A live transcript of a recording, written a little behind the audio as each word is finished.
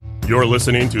You're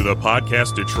listening to the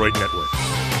Podcast Detroit Network.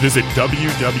 Visit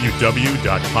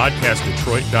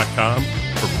www.podcastdetroit.com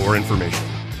for more information.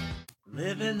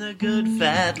 Living the good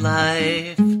fat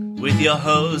life with your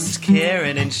hosts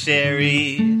Karen and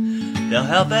Sherry. They'll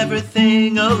help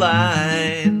everything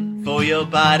align for your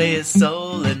body,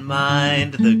 soul, and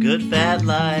mind. The good fat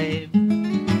life.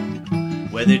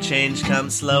 Whether change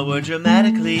comes slow or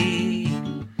dramatically,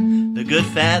 the good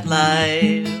fat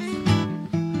life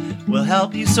will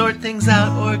help you sort things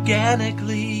out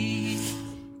organically.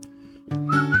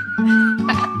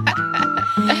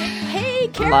 Hey,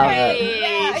 Carrie. Love it.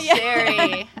 Hey,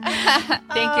 Sherry.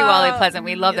 Thank you, Wally Pleasant.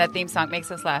 We love that theme song.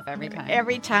 Makes us laugh every time.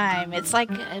 Every time. It's like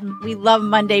we love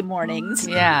Monday mornings.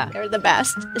 Yeah. They're the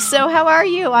best. So how are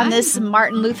you on this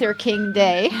Martin Luther King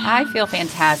Day? I feel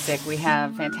fantastic. We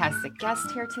have fantastic guests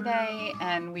here today,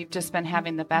 and we've just been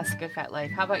having the best Good Fat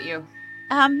Life. How about you?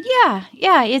 Yeah.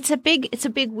 It's a big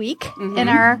week in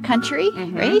our country,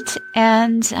 right?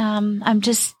 And I'm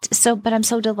so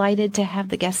delighted to have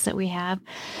the guests that we have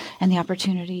and the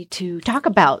opportunity to talk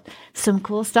about some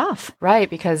cool stuff. Right,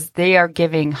 because they are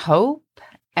giving hope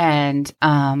and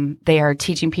they are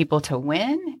teaching people to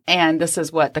win. And this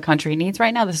is what the country needs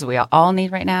right now. This is what we all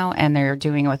need right now. And they're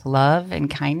doing it with love and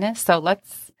kindness. So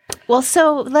you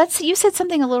said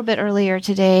something a little bit earlier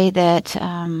today that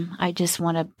I just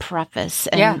want to preface.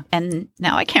 And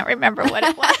now I can't remember what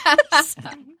it was.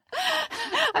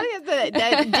 I think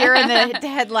the deer in the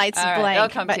headlights All right, blank. it'll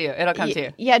come to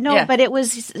you. Yeah, but it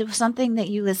was something that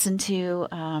you listened to.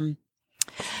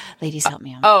 Ladies, help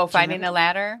me out. Oh, Finding the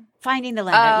Ladder? Finding the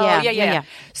Ladder. Yeah.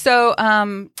 So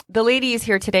the ladies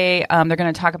here today, they're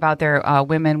going to talk about their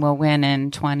Women Will Win in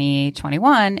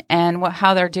 2021, and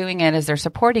how they're doing it is they're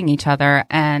supporting each other.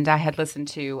 And I had listened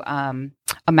to a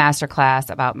master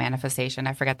class about manifestation.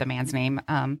 I forget the man's name.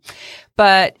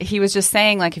 But he was just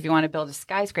saying, like, if you want to build a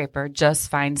skyscraper,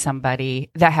 just find somebody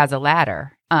that has a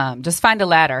ladder. Just find a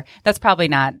ladder. That's probably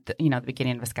not, the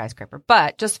beginning of a skyscraper,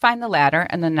 but just find the ladder,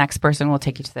 and the next person will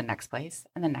take you to the next place,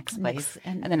 and the next place,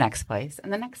 and the next place,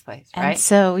 and the next place. Right? And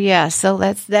so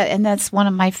that's that, and that's one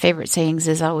of my favorite sayings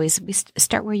is always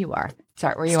start where you are.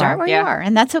 Start where you are,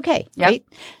 and that's okay, right?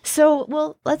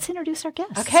 So, let's introduce our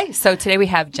guest. Okay, so today we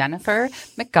have Jennifer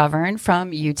McGovern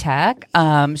from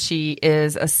UTech. She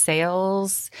is a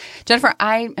sales. Jennifer,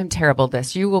 I am terrible at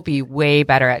this. You will be way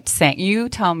better at saying. You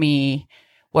tell me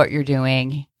what you're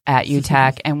doing at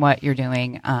UTech and what you're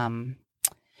doing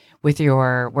with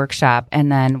your workshop,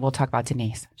 and then we'll talk about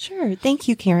Denise. Sure. Thank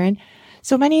you, Karen.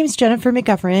 So my name is Jennifer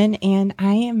McGovern, and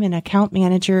I am an account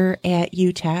manager at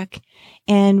UTech.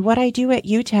 And what I do at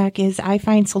UTech is I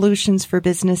find solutions for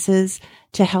businesses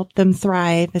to help them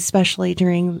thrive, especially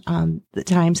during the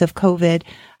times of COVID.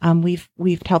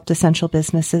 We've helped essential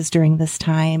businesses during this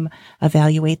time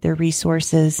evaluate their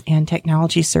resources and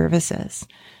technology services.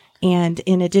 And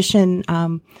in addition,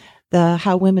 the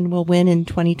How Women Will Win in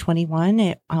 2021,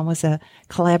 it was a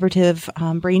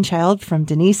collaborative brainchild from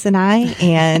Denise and I,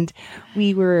 and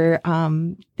we were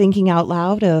thinking out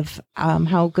loud of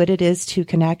how good it is to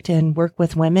connect and work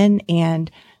with women.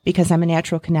 And because I'm a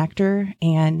natural connector,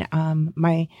 and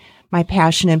my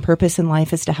passion and purpose in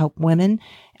life is to help women,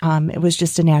 it was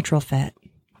just a natural fit.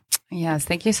 Yes,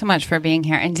 thank you so much for being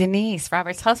here. And Denise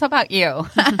Roberts, tell us about you.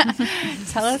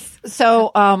 Tell us.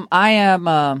 So I am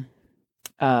an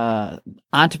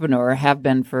entrepreneur, have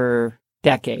been for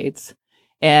decades.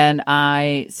 And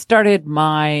I started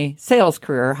my sales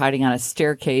career hiding on a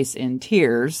staircase in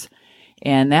tears.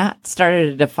 And that started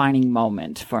a defining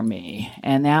moment for me.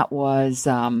 And that was,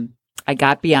 I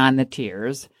got beyond the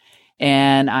tears.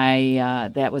 And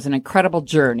that was an incredible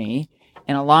journey.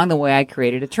 And along the way, I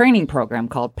created a training program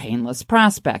called Painless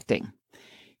Prospecting.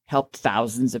 Helped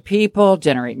thousands of people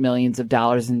generate millions of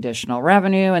dollars in additional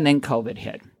revenue, and then COVID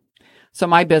hit. So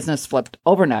my business flipped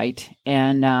overnight,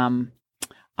 and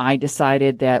I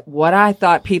decided that what I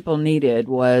thought people needed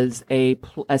was a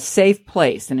safe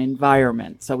place, an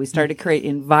environment. So we started to create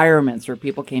environments where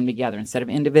people came together instead of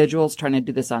individuals trying to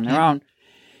do this on their own.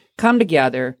 Come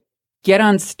together, get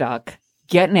unstuck,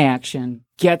 get in action,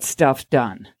 get stuff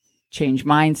done. Change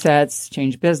mindsets,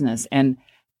 change business. And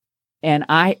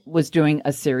I was doing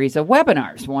a series of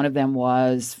webinars. One of them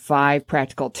was 5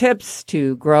 practical tips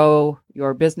to grow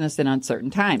your business in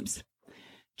uncertain times.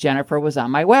 Jennifer was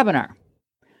on my webinar.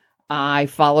 I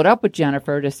followed up with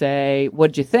Jennifer to say,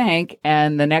 what'd you think?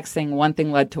 And the next thing, one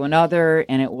thing led to another.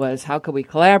 And it was, how could we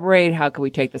collaborate? How could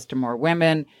we take this to more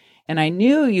women? And I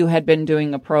knew you had been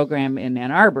doing a program in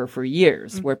Ann Arbor for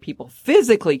years where people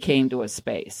physically came to a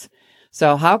space.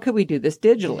 So how could we do this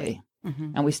digitally?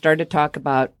 And we started to talk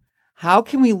about how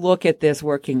can we look at this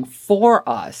working for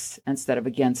us instead of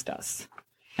against us?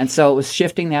 And so it was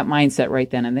shifting that mindset right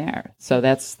then and there. So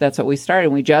that's what we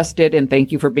started. We just did, and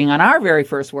thank you for being on our very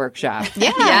first workshop.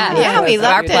 Yeah, we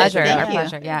loved it. Our pleasure. Thank Our you.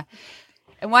 pleasure. Yeah.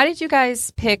 And why did you guys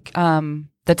pick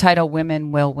the title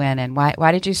 "Women Will Win"? And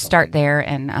why did you start there?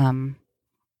 And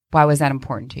why was that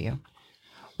important to you?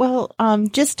 Well,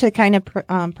 just to kind of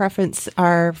preference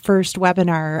our first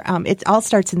webinar, it all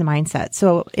starts in the mindset.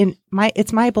 So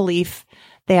it's my belief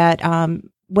that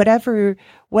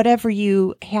whatever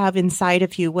you have inside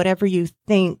of you, whatever you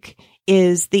think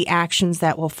is the actions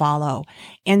that will follow.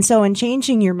 And so in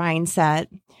changing your mindset,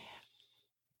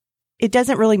 it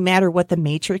doesn't really matter what the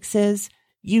matrix is.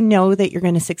 You know that you're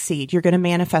going to succeed. You're going to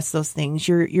manifest those things.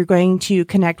 You're going to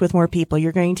connect with more people.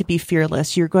 You're going to be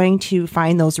fearless. You're going to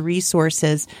find those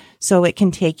resources so it can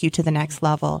take you to the next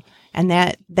level. And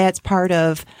that's part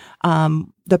of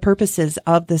the purposes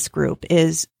of this group,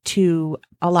 is to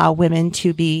allow women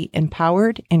to be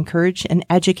empowered, encouraged, and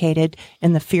educated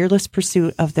in the fearless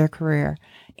pursuit of their career.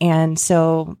 And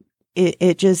so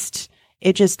it just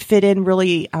fit in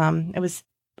really. It was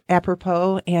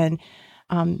apropos, and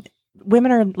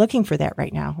women are looking for that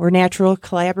right now. We're natural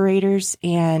collaborators,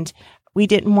 and we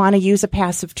didn't want to use a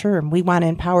passive term. We want to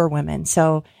empower women.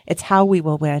 So it's how we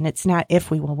will win. It's not if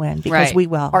we will win, because Right. we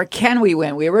will. Or can we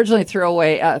win? We originally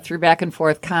threw back and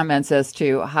forth comments as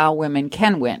to how women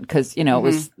can win, because it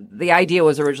was the idea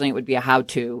was originally it would be a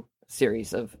how-to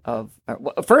series of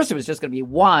first it was just going to be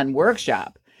one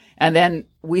workshop, and then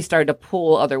we started to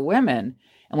pull other women,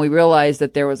 and we realized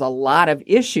that there was a lot of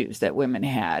issues that women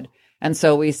had. And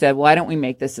so we said, why don't we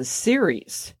make this a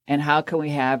series? And how can we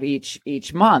have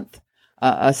each month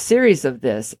a series of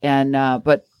this? And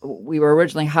but we were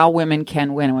originally how women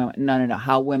can win. And we went, no,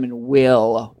 how women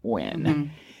will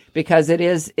win, because it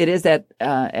is that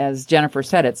as Jennifer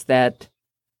said, it's that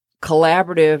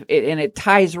collaborative, and it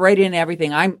ties right in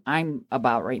everything I'm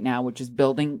about right now, which is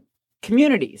building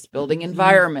communities, building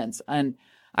environments. And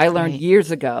I learned years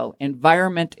ago,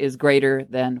 environment is greater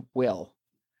than will.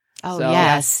 Oh, So-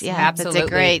 yes. Yeah, absolutely.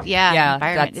 That's a great,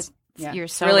 environment. That's You're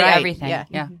so really right. everything.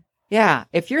 Yeah. Yeah.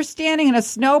 If you're standing in a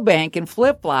snowbank in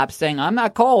flip-flops saying, I'm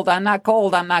not cold, I'm not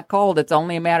cold, I'm not cold, it's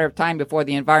only a matter of time before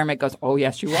the environment goes, oh,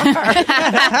 yes, you are.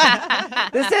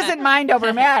 This isn't mind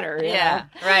over matter. you know?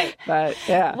 Right. But,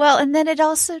 yeah. Well, and then it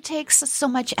also takes so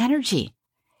much energy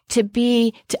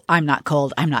I'm not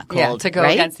cold, I'm not cold. Yeah, to go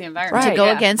right? against the environment. To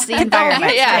go against the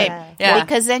environment. Yeah. Right. Yeah.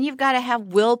 Because then you've got to have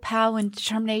willpower and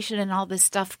determination and all this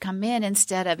stuff come in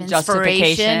instead of inspiration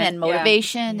Justification. and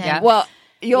motivation. Yeah. And Well,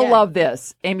 you'll Yeah. love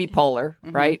this. Amy Poehler,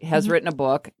 right, has written a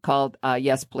book called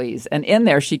Yes, Please. And in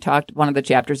there, one of the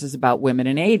chapters is about women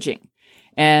and aging.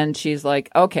 And she's like,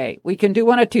 okay, we can do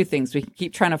one of two things. We can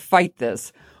keep trying to fight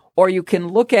this. Or you can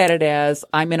look at it as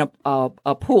I'm in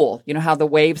a pool. You know how the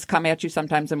waves come at you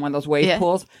sometimes in one of those wave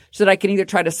pools? So that I can either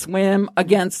try to swim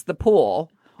against the pool,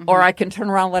 or I can turn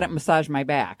around and let it massage my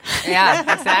back. Yeah,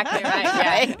 exactly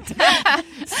right. Yeah.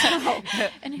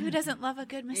 and who doesn't love a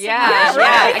good massage? Yeah,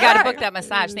 right. I got to book that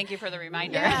massage. Thank you for the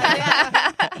reminder.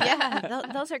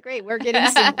 Those are great. We're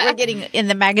getting in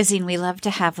the magazine. We love to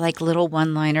have like little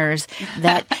one-liners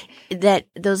that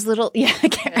those little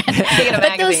Karen.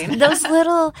 magazine.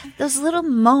 those little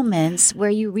moments where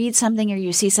you read something or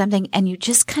you see something and you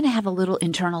just kind of have a little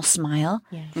internal smile.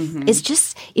 Yes. It's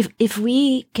just if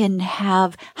we can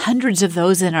have hundreds of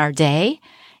those in our day.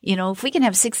 If we can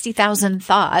have 60,000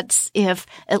 thoughts, if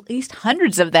at least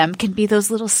hundreds of them can be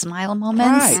those little smile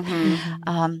moments,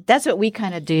 that's what we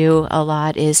kind of do a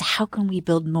lot. Is how can we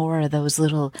build more of those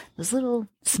little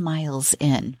smiles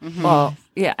in? Well,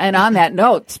 yeah. And on that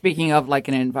note, speaking of like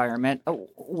an environment,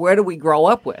 where do we grow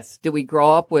up with? Do we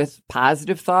grow up with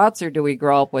positive thoughts, or do we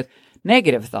grow up with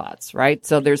negative thoughts? Right.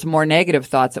 So there's more negative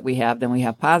thoughts that we have than we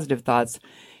have positive thoughts,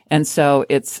 and so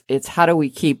it's how do we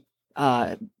keep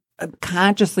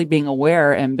consciously being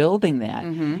aware and building that.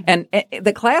 And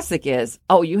the classic is,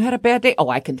 oh, you had a bad day. Oh,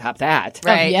 I can top that.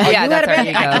 Right. yeah. Oh, Yeah, you that's had a our bad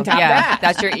ego. day. I can top Yeah, that.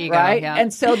 that's your ego. Right. Yeah.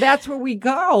 And so that's where we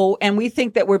go. And we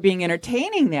think that we're being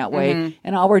entertaining that way.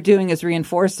 And all we're doing is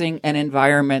reinforcing an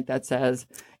environment that says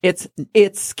it's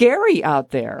scary out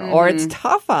there, or it's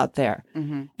tough out there.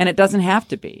 And it doesn't have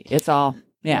to be. It's all,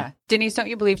 yeah. Denise, don't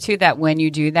you believe too that when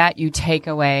you do that, you take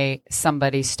away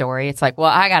somebody's story? It's like, well,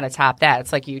 I got to top that.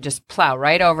 It's like you just plow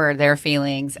right over their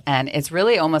feelings, and it's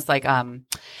really almost like,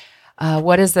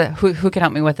 what is who can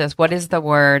help me with this? What is the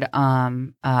word?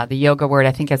 The yoga word?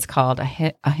 I think it's called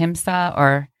ahimsa,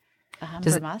 or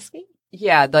Brahmasky?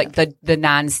 Yeah, like the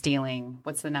non-stealing.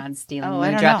 What's the non-stealing Oh, mudra?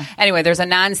 I don't know. Anyway, there's a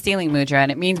non-stealing mudra,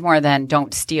 and it means more than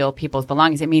don't steal people's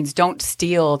belongings. It means don't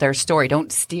steal their story.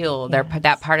 Don't steal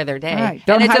that part of their day. Right.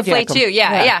 Don't and it's a hijack play them. too.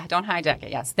 Yeah, Yeah. Don't hijack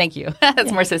it. Yes, thank you.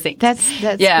 That's more succinct. That's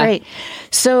Yeah. great.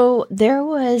 So there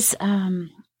was, and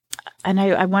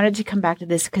I wanted to come back to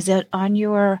this because on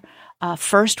your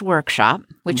first workshop,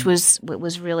 which was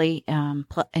really and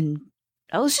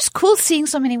it was just cool seeing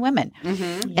so many women,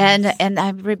 and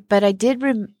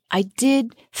I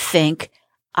did think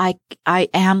I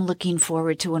am looking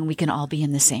forward to when we can all be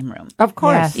in the same room. Of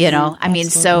course. You know, I mean,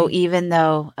 so Absolutely. even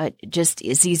though just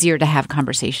it's easier to have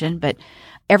conversation, but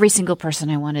every single person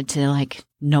I wanted to like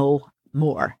know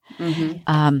more.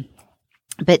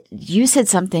 But you said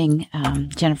something,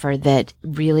 Jennifer, that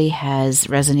really has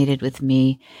resonated with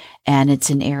me, and it's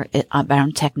an area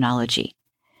around technology.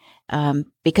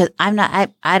 Because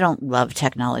I don't love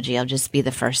technology. I'll just be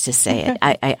the first to say it.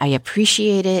 I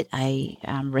appreciate it. I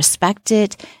respect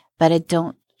it, but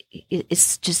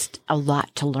it's just a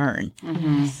lot to learn.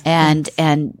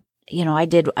 And you know, I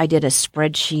did a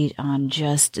spreadsheet on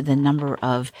just the number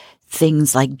of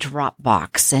things like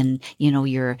Dropbox and, you know,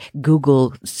 your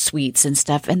Google Suites and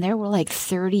stuff. And there were like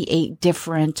 38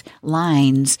 different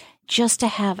lines just to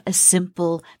have a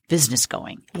simple business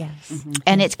going. Yes.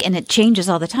 And it changes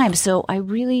all the time. So I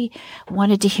really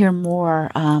wanted to hear more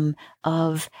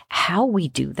of how we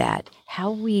do that,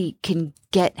 how we can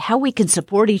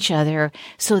support each other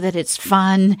so that it's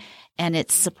fun and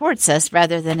it supports us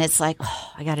rather than it's like,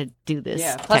 oh, I got to do this.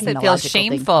 Yeah. Plus, it feels technological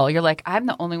thing. shameful. You're like, I'm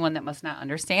the only one that must not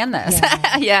understand this.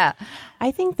 Yeah. Yeah.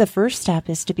 I think the first step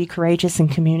is to be courageous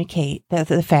and communicate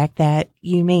the fact that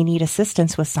you may need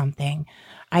assistance with something.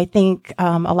 I think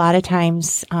a lot of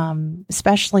times,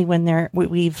 especially when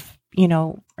we've, you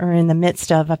know, are in the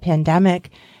midst of a pandemic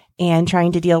and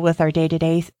trying to deal with our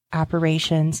day-to-day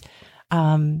operations,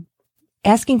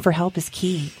 asking for help is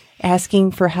key. Asking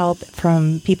for help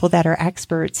from people that are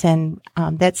experts. And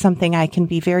that's something I can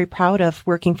be very proud of,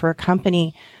 working for a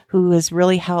company who has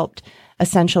really helped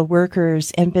essential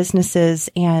workers and businesses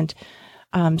and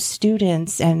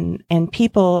students and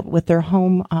people with their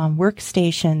home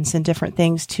workstations and different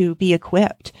things to be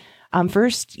equipped.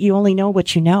 First, you only know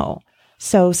what you know.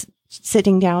 So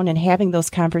sitting down and having those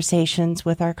conversations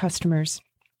with our customers,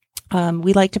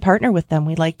 we like to partner with them.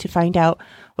 We like to find out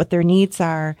what their needs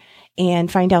are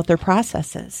and find out their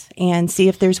processes and see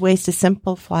if there's ways to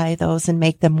simplify those and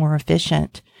make them more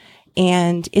efficient.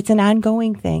 And it's an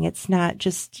ongoing thing. It's not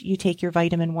just you take your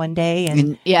vitamin one day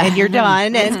and you're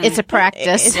done. And It's a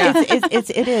practice.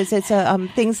 It is.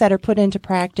 It's things that are put into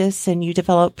practice, and you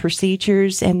develop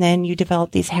procedures, and then you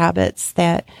develop these habits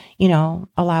that, you know,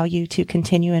 allow you to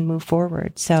continue and move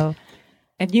forward. So.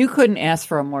 And you couldn't ask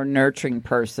for a more nurturing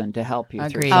person to help you.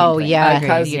 Agreed. Through Oh, something. yeah.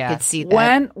 Because You could see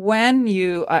that. when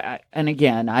you, and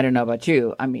again, I don't know about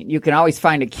you. I mean, you can always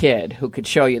find a kid who could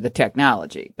show you the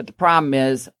technology, but the problem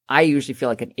is, I usually feel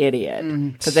like an idiot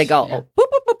because they go, oh, boop,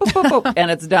 boop, boop, boop, boop, boop,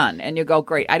 and it's done, and you go,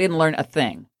 great, I didn't learn a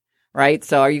thing, right?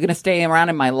 So, are you going to stay around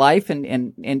in my life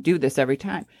and do this every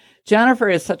time? Jennifer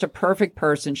is such a perfect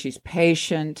person. She's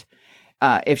patient.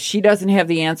 If she doesn't have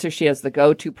the answer, she has the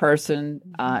go-to person,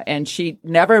 and she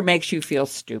never makes you feel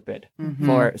stupid.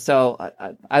 So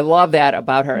I love that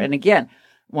about her. And again,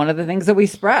 one of the things that we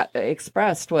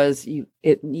expressed was you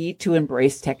need to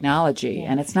embrace technology,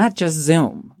 and it's not just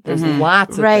Zoom. There's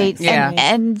lots of Right. things. Yeah.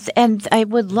 And I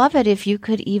would love it if you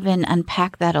could even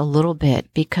unpack that a little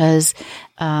bit, because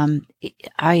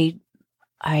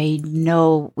I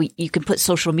know you can put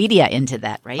social media into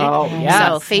that, right? Oh, yes.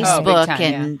 So Oh, Facebook big time,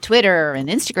 and Twitter and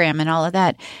Instagram and all of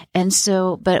that. And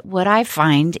so, but what I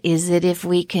find is that if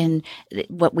we can,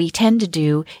 what we tend to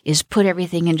do is put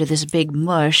everything into this big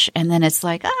mush, and then it's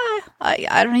like,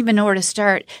 I don't even know where to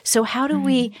start. So how do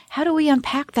we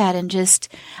unpack that and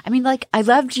just, I mean, like, I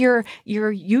loved your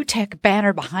UTech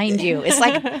banner behind you. It's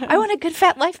like, I want a Good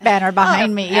Fat Life banner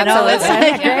behind me, you know? It's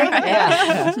like,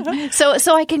 Yeah.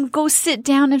 so I can go sit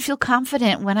down and feel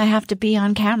confident when I have to be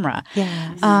on camera.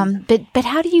 Yes. But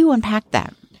how do you unpack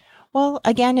that? Well,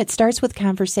 again, it starts with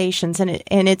conversations, and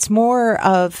it's more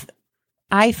of,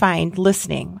 I find,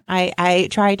 listening. I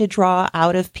try to draw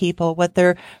out of people what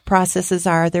their processes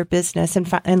are, their business,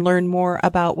 and learn more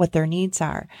about what their needs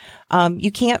are.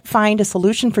 You can't find a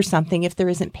solution for something if there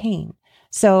isn't pain.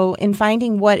 So in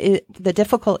finding what the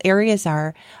difficult areas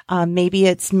are, maybe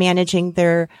it's managing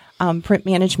their print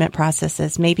management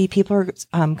processes. Maybe people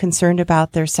are concerned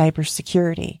about their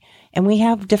cybersecurity. And we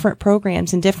have different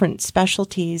programs and different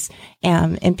specialties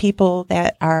and people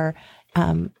that are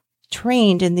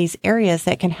trained in these areas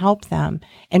that can help them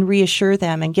and reassure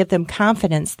them and give them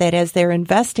confidence that as they're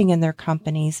investing in their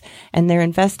companies and they're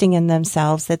investing in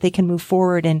themselves, that they can move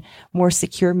forward in more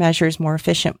secure measures, more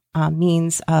efficient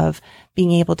means of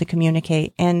being able to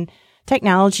communicate. And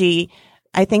technology,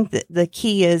 I think that the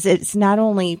key is it's not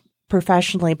only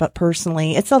professionally, but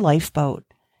personally, it's a lifeboat.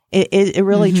 It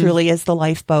really truly is the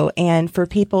lifeboat. And for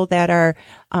people that are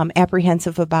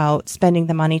apprehensive about spending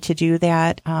the money to do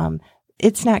that,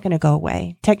 it's not going to go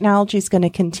away. Technology is going to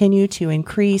continue to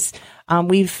increase.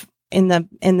 In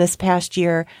this past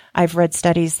year, I've read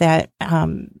studies that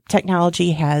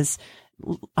technology has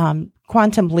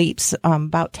quantum leaps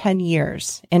about 10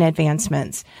 years in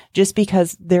advancements, just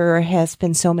because there has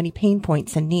been so many pain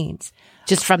points and needs.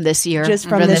 Just from this year, just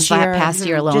from this year, past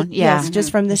year alone. Yes,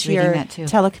 just from this year, that too.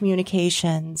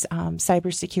 Telecommunications,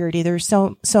 cybersecurity. There's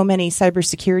so many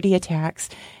cybersecurity attacks.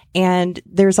 And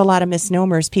there's a lot of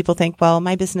misnomers. People think, well,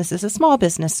 my business is a small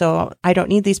business, so I don't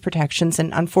need these protections.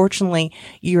 And unfortunately,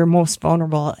 you're most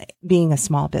vulnerable being a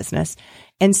small business.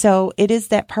 And so it is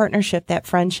that partnership, that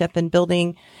friendship, and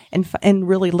building and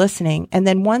really listening. And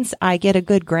then once I get a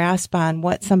good grasp on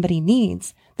what somebody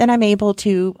needs, then I'm able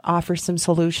to offer some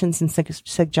solutions and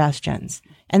suggestions.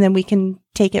 And then we can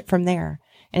take it from there.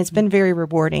 And it's been very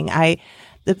rewarding.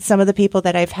 Some of the people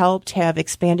that I've helped have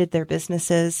expanded their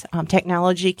businesses.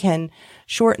 Technology can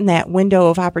shorten that window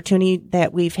of opportunity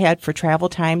that we've had for travel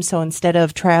time. So instead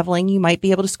of traveling, you might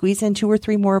be able to squeeze in 2 or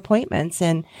 3 more appointments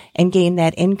and gain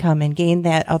that income and gain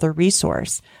that other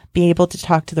resource, be able to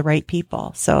talk to the right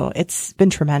people. So it's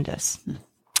been tremendous.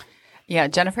 Yeah,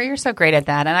 Jennifer, you're so great at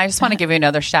that. And I just want to give you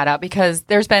another shout out because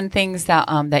there's been things that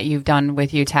that you've done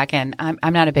with UTech, and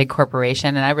I'm not a big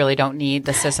corporation and I really don't need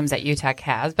the systems that UTech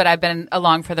has, but I've been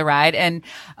along for the ride. And,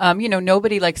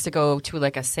 nobody likes to go to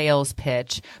like a sales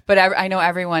pitch, but I know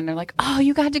everyone are like, oh,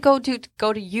 you got to go to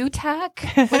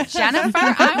UTech with Jennifer?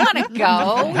 I want to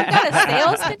go. We got a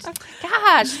sales pitch.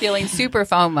 Gosh, feeling super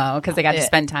FOMO because they got to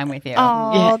spend time with you.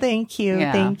 Oh, thank you.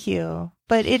 Yeah. Thank you.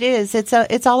 But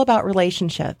it's all about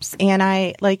relationships. And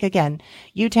UTech,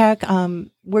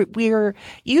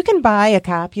 you can buy a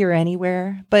copier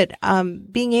anywhere, but,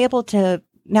 being able to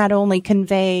not only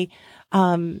convey,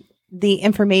 the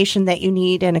information that you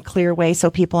need in a clear way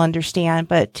so people understand,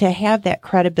 but to have that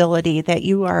credibility that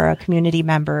you are a community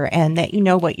member and that you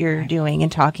know what you're doing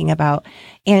and talking about,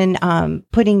 and,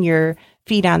 putting your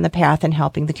feet on the path and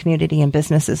helping the community and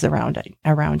businesses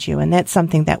around you. And that's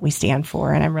something that we stand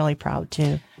for. And I'm really proud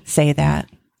to say that.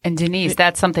 And Denise,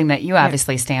 that's something that you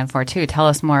obviously stand for too. Tell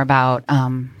us more about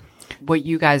what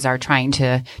you guys are trying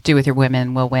to do with your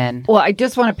Women Will Win. Well, I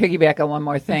just want to piggyback on one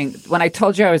more thing. When I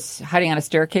told you I was hiding on a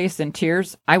staircase in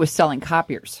tears, I was selling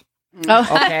copiers.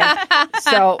 Okay.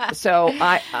 So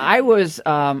I was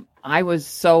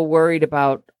so worried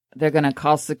about they're going to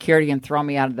call security and throw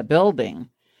me out of the building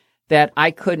that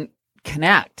I couldn't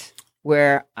connect.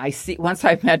 Where once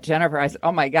I met Jennifer, I said,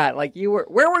 oh my God, like where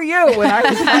were you when I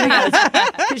was hiding?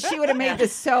 Because she would have made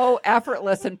this so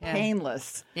effortless and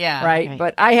painless. Yeah. Right?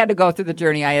 But I had to go through the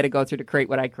journey I had to go through to create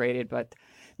what I created. But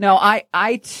no,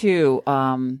 I too,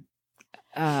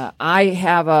 I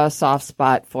have a soft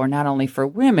spot for not only for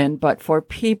women, but for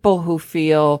people who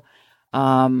feel,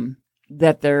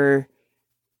 that they're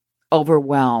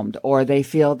overwhelmed or they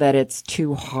feel that it's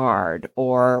too hard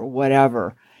or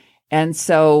whatever. And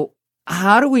so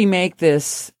how do we make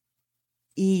this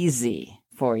easy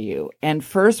for you? And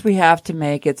first we have to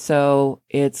make it so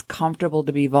it's comfortable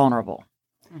to be vulnerable.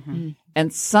 Mm-hmm.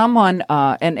 And someone,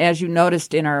 and as you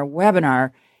noticed in our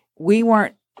webinar, we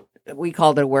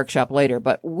called it a workshop later,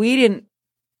 but we didn't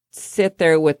sit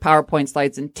there with PowerPoint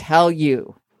slides and tell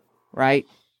you, right,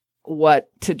 what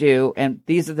to do. And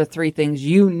these are the 3 things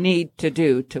you need to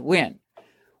do to win.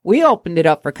 We opened it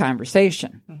up for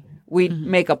conversation. Mm-hmm. We'd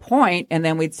make a point and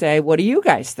then we'd say, what do you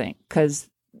guys think? Because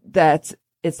it's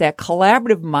that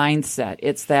collaborative mindset.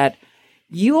 It's that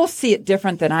you will see it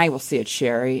different than I will see it,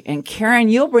 Sherry. And Karen,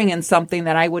 you'll bring in something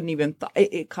that I wouldn't even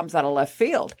it comes out of left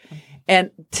field. Mm-hmm.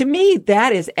 And to me,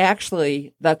 that is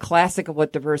actually the classic of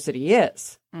what diversity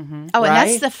is. Mm-hmm. Oh, right? And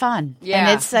that's the fun. Yeah.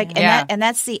 And it's like, and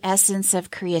that's the essence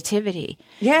of creativity.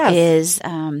 Yes. Is,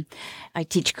 I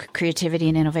teach creativity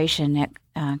and innovation at,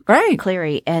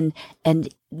 Cleary, and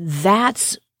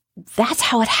that's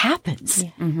how it happens,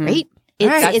 right?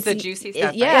 That's the juicy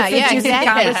stuff. Exactly.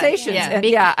 Conversations.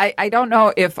 Yeah. And I don't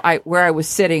know where I was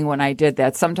sitting when I did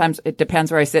that. Sometimes it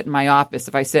depends where I sit in my office.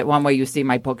 If I sit one way, you see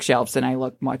my bookshelves and I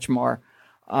look much more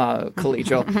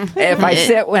collegial. If I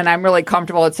sit when I'm really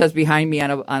comfortable, it says behind me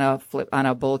on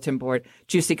a bulletin board,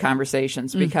 juicy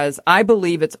conversations, because I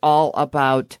believe it's all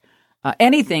about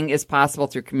anything is possible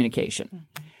through communication.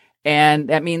 And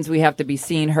that means we have to be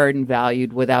seen, heard, and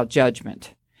valued without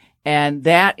judgment. And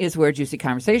that is where Juicy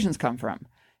Conversations come from,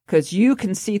 because you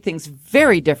can see things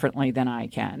very differently than I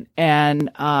can. And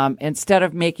instead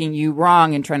of making you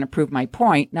wrong and trying to prove my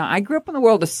point, now I grew up in the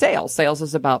world of sales. Sales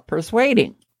is about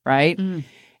persuading, right?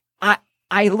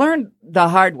 I learned the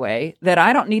hard way that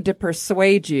I don't need to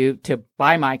persuade you to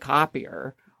buy my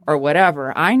copier or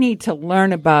whatever. I need to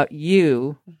learn about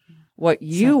you, what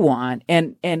you want,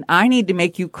 and I need to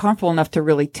make you comfortable enough to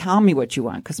really tell me what you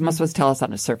want, because most of us tell us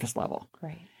on a surface level.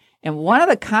 Right. And one of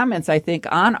the comments, I think,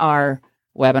 on our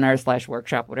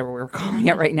webinar/workshop, whatever we're calling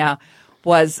it right now,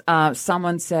 was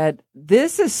someone said,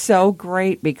 this is so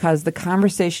great because the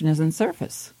conversation isn't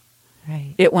surface.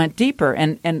 Right. It went deeper.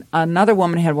 And another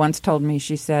woman had once told me,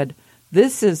 she said,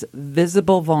 this is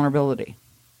visible vulnerability.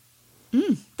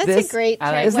 That's a great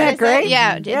term. Isn't that great?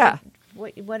 Yeah. Yeah.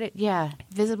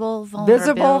 Visible vulnerability.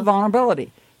 Visible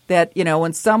vulnerability. That,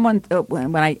 when someone,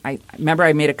 when I remember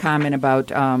I made a comment about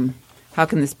how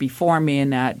can this be for me and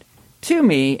not to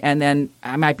me, and then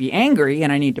I might be angry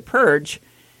and I need to purge,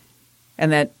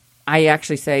 and that I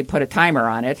actually say put a timer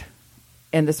on it.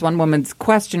 And this one woman's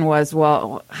question was,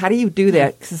 well, how do you do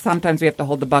that? Because sometimes we have to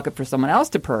hold the bucket for someone else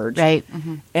to purge. Right.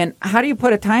 And how do you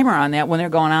put a timer on that when they're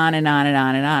going on and on and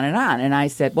on and on and on? And I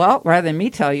said, well, rather than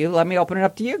me tell you, let me open it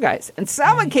up to you guys. And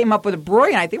someone came up with a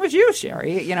brilliant, I think it was you,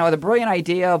 Sherry, with a brilliant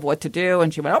idea of what to do.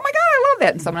 And she went, oh, my God, I love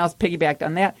that. And someone else piggybacked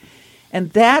on that.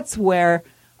 And that's where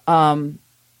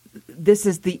this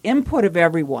is the input of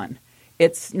everyone.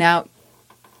 It's now,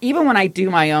 even when I do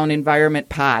my own environment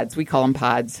pods, we call them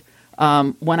pods,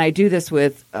 when I do this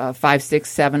with 5, 6,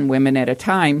 7 women at a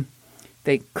time,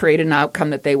 they create an outcome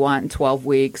that they want in 12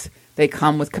 weeks. They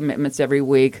come with commitments every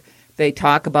week. They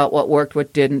talk about what worked,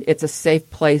 what didn't. It's a safe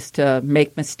place to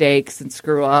make mistakes and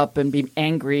screw up and be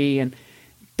angry and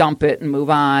dump it and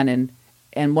move on.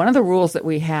 And one of the rules that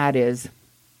we had is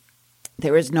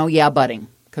there is no yeah-butting,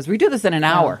 because we do this in an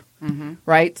hour,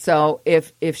 right? So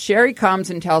if Sherry comes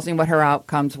and tells me what her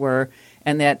outcomes were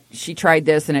and that she tried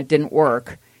this and it didn't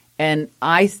work, and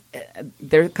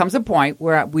there comes a point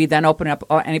where we then open up,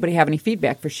 anybody have any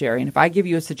feedback for Sherry? And if I give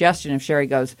you a suggestion, if Sherry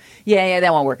goes, yeah,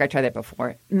 that won't work, I tried that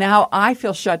before, now I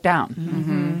feel shut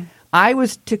down. I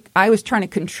was trying to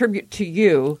contribute to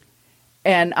you,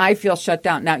 and I feel shut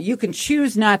down. Now, you can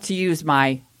choose not to use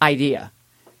my idea.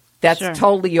 That's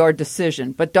totally your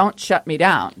decision, but don't shut me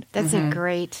down. That's a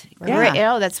great.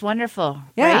 Yeah. Oh, that's wonderful.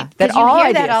 Yeah, right? Because you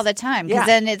hear that ideas. all the time. Because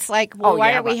then it's like, well,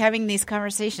 why are we having these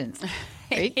conversations?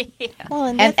 Right?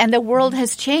 Well, and the world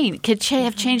has changed. Could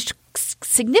have changed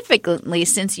significantly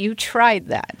since you tried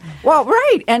that. Well,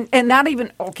 right, and not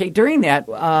even during that,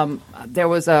 there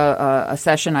was a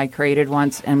session I created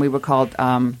once, and we were called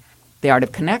The Art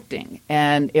of Connecting,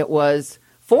 and it was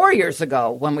 4 years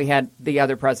ago when we had the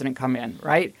other president come in,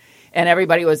 right? And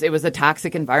it was a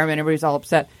toxic environment. Everybody was all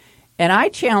upset. And I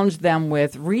challenged them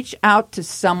with reach out to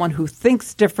someone who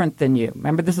thinks different than you.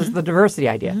 Remember, this is the diversity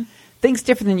idea. Thinks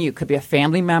different than you. Could be a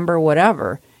family member,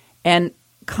 whatever. And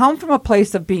come from a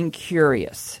place of being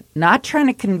curious, not trying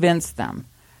to convince them.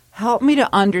 Help me to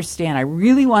understand. I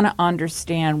really want to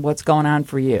understand what's going on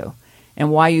for you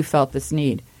and why you felt this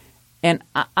need. And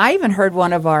I even heard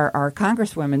one of our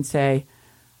congresswomen say,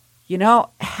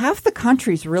 half the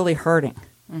country's really hurting.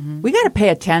 We got to pay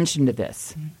attention to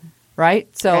this, right?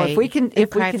 So if we can,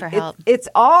 for help. It's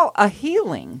all a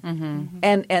healing,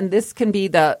 and this can be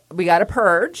we got to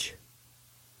purge,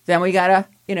 then we got to,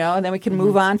 and then we can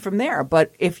move on from there.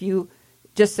 But if you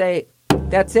just say,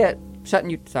 "That's it," I'm shutting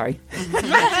you down.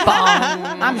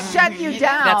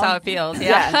 That's how it feels.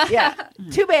 Yeah.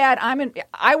 Too bad.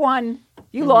 I won.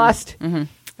 You lost.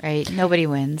 Right. Nobody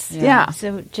wins. Yeah.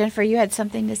 So, Jennifer, you had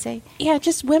something to say? Yeah,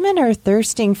 just women are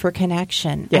thirsting for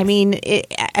connection. Yes. I mean,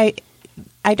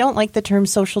 I don't like the term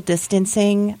social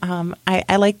distancing.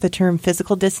 I like the term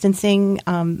physical distancing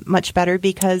much better,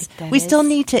 because we still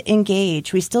need to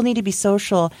engage. We still need to be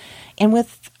social. And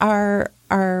with our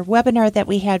webinar that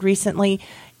we had recently,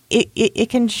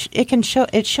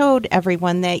 it showed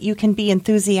everyone that you can be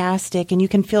enthusiastic and you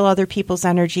can feel other people's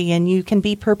energy, and you can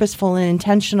be purposeful and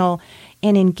intentional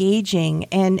and engaging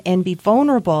and be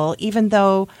vulnerable, even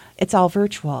though it's all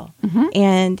virtual.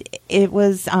 And it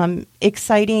was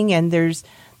exciting, and there's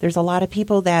a lot of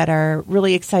people that are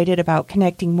really excited about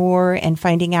connecting more and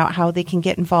finding out how they can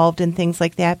get involved in things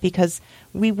like that, because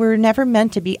we were never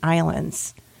meant to be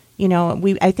islands.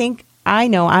 I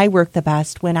know I work the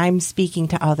best when I'm speaking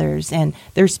to others and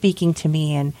they're speaking to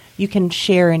me, and you can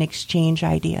share and exchange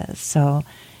ideas. So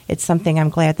it's something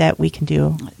I'm glad that we can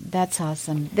do. That's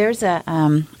awesome. There's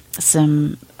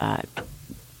some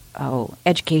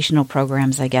educational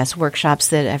programs, I guess, workshops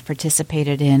that I've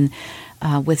participated in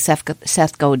with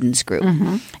Seth Godin's group.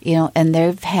 And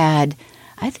they've had,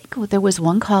 I think there was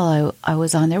one call I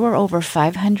was on, there were over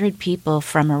 500 people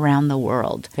from around the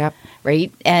world. Yep.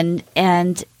 Right?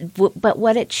 But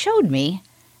what it showed me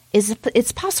is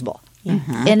it's possible.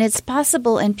 And it's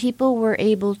possible, and people were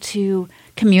able to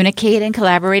communicate and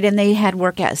collaborate, and they had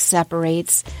work as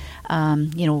separates.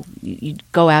 You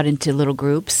go out into little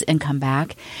groups and come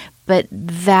back. But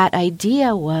that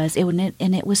idea was,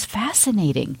 it was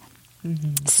fascinating.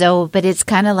 So, but it's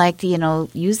kind of like,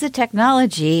 use the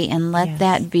technology and let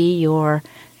that be your,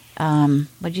 what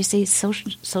did you say,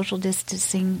 social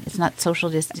distancing? It's not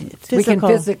social distancing. We can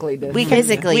physically distance.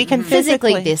 We can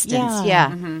physically distance,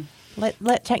 yeah.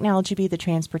 Let technology be the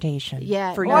transportation.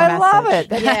 Yeah. For your I love message.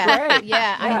 it. That's great.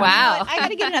 Yeah. Wow. I got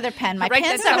to get another pen. My Write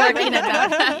pen's that not down. working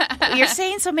enough. You're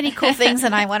saying so many cool things,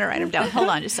 and I want to write them down. Hold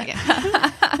on just a second.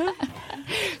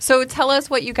 So tell us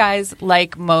what you guys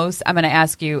like most. I'm going to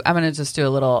ask you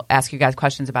guys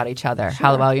questions about each other,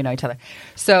 how well you know each other.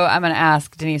 So I'm going to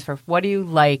ask Denise first, what do you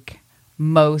like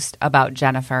most about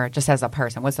Jennifer, just as a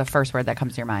person? What's the first word that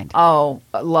comes to your mind? Oh,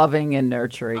 loving and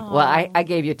nurturing. Well, I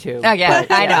gave you two. Oh, yeah,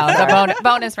 I know. The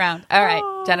bonus round. All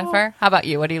right. Jennifer, how about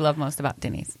you? What do you love most about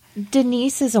Denise?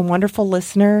 Denise is a wonderful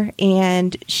listener,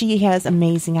 and she has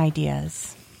amazing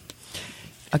ideas.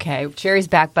 Okay, Sherry's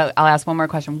back, but I'll ask one more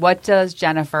question. What does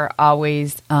Jennifer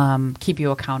always keep you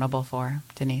accountable for,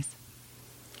 Denise?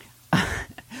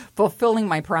 Fulfilling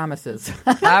my promises.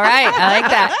 All right, I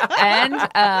like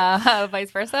that. And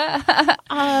vice versa?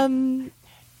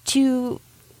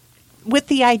 With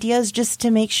the ideas, just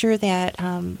to make sure that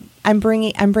I'm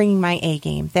bringing my A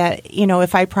game. That,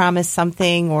 if I promise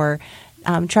something or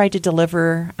try to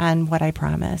deliver on what I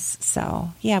promise.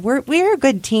 So yeah, we're a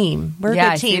good team. We're a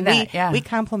good team. We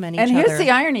complement each other. And here's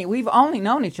the irony: we've only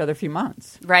known each other a few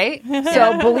months, right?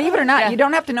 So believe it or not, you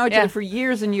don't have to know each other for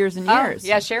years and years and years.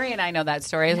 Yeah, Sherry and I know that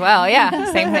story as well.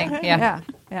 Yeah, same thing. Yeah.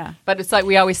 But it's like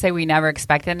we always say we never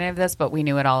expected any of this, but we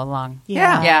knew it all along.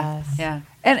 Yes. Yeah.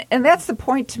 And that's the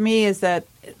point to me, is that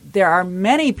there are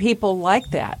many people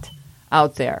like that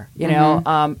out there,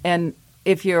 and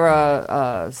if you're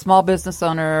a small business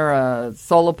owner, a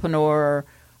solopreneur,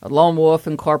 a lone wolf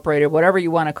incorporated, whatever you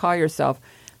want to call yourself,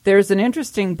 there's an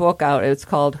interesting book out. It's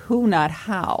called Who Not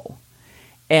How.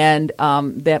 And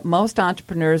that most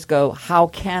entrepreneurs go, how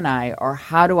can I, or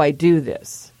how do I do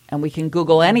this? And we can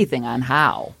Google anything on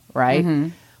how,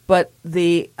 right? But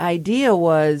the idea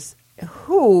was,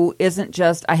 who isn't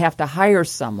just I have to hire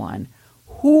someone.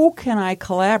 Who can I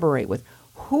collaborate with?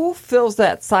 Who fills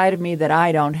that side of me that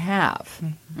I don't have?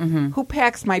 Who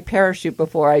packs my parachute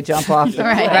before I jump off the cliff?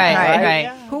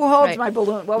 Right. Who holds my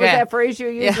balloon? What was that phrase you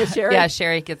used with Sherry? Yeah,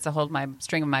 Sherry gets to hold my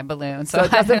string of my balloon. So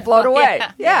it doesn't float away.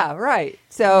 Yeah, right.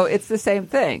 So it's the same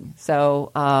thing.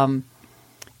 So,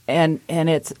 and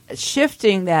it's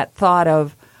shifting that thought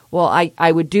of, well,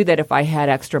 I would do that if I had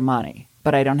extra money,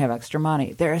 but I don't have extra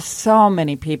money. There are so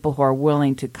many people who are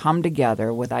willing to come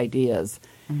together with ideas.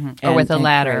 Or with a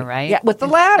ladder, right? Yeah, with the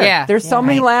ladder. Yeah. There's so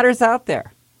many ladders out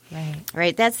there.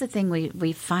 Right. That's the thing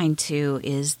we find, too,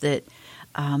 is that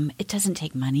it doesn't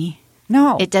take money.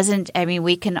 No. It doesn't. I mean,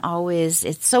 we can always –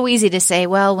 it's so easy to say,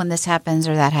 well, when this happens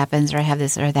or that happens or I have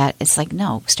this or that. It's like,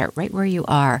 no, start right where you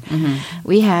are.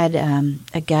 We had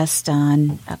a guest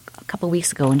on a couple of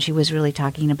weeks ago, and she was really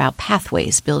talking about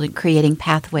pathways, creating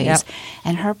pathways. Yep.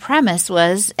 And her premise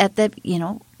was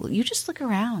you just look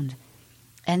around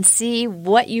and see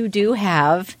what you do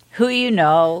have, who you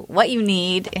know, what you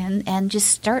need, and just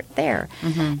start there.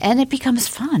 And it becomes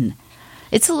fun.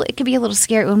 It can be a little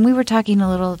scary. When we were talking a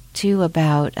little, too,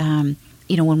 about, when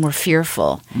we're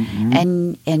fearful.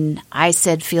 And I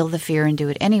said, feel the fear and do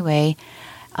it anyway.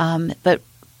 But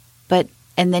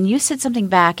and then you said something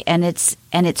back, and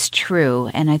it's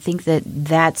true. And I think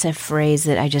that's a phrase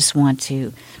that I just want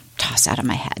to toss out of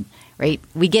my head. Right?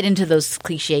 We get into those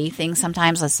cliche things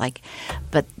sometimes. It's like,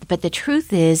 but the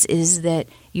truth is that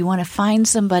you want to find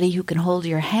somebody who can hold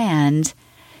your hand,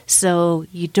 so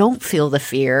you don't feel the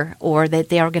fear, or that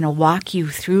they are going to walk you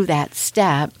through that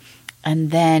step,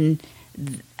 and then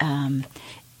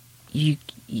you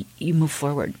move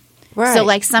forward. Right. So,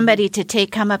 like somebody to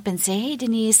come up and say, "Hey,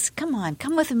 Denise, come on,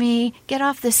 come with me, get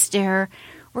off this stair.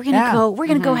 We're gonna go. We're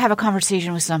gonna go have a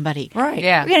conversation with somebody. Right.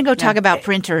 Yeah. We're gonna go talk about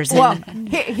printers." Well,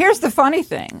 here's the funny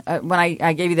thing. When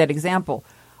I gave you that example,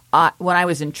 when I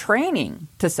was in training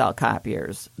to sell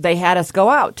copiers, they had us go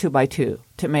out 2 by 2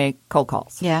 to make cold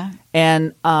calls. Yeah.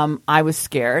 And I was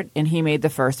scared, and he made the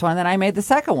first one, and then I made the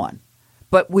second one.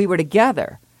 But we were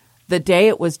together. The day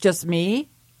it was just me,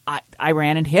 I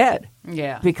ran and hid.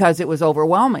 Yeah. Because it was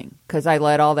overwhelming. Because I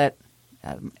let all that,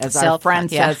 as our friend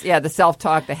says, the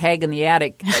self-talk, the hag in the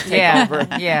attic take over.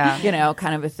 Yeah.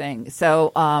 Kind of a thing.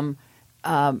 So,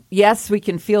 yes, we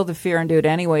can feel the fear and do it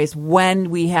anyways when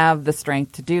we have the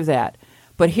strength to do that.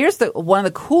 But here's one of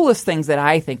the coolest things that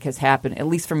I think has happened, at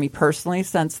least for me personally,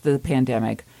 since the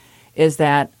pandemic, is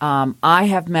that I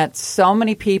have met so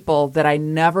many people that I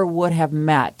never would have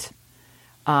met.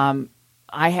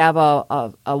 I have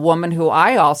a woman who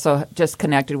I also just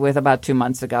connected with about 2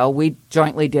 months ago. We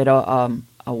jointly did a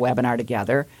webinar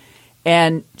together.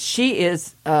 And she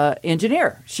is an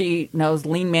engineer. She knows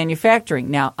lean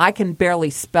manufacturing. Now, I can barely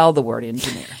spell the word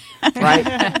engineer,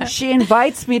 right? She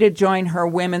invites me to join her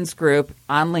women's group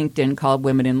on LinkedIn called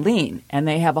Women in Lean. And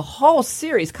they have a whole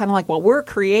series, kind of like what we're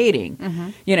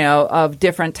creating, of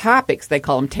different topics. They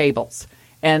call them tables.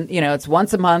 And, it's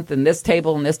once a month, and this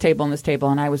table, and this table, and this table.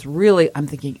 And I'm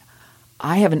thinking,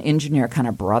 I have an engineer kind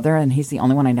of brother, and he's the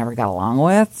only one I never got along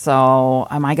with. So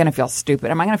am I going to feel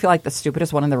stupid? Am I going to feel like the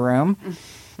stupidest one in the room?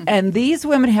 And these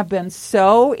women have been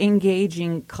so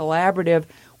engaging, collaborative.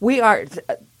 We are,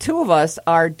 two of us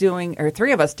are doing, or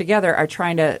three of us together are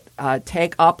trying to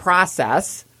take a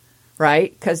process,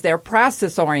 right? Because they're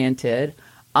process oriented.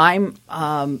 I'm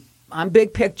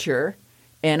big picture,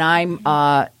 and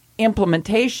I'm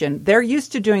implementation. They're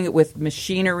used to doing it with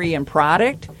machinery and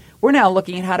product. We're now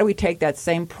looking at how do we take that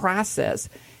same process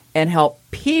and help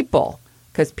people,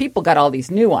 because people got all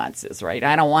these nuances, right?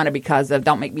 I don't want to because of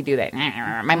don't make me do that.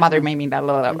 My mother made me blah,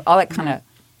 blah, blah, all that kind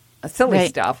of silly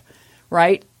stuff,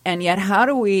 right? And yet how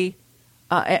do we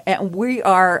and we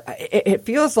are, it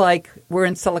feels like we're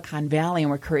in Silicon Valley and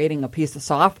we're creating a piece of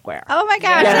software. Oh my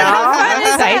gosh,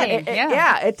 that's exciting.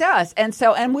 Yeah, it does.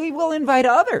 And we will invite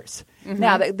others.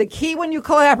 Now, the key when you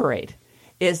collaborate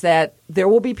is that there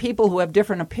will be people who have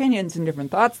different opinions and different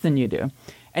thoughts than you do.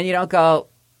 And you don't go,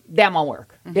 that won't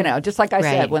work. Just like I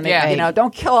said, when they,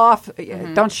 don't kill off,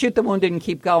 don't shoot the wounded and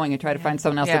keep going and try to find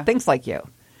someone else that thinks like you.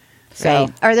 So,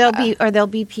 or there'll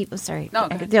be people. Sorry, no,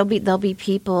 there'll be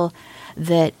people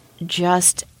that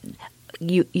just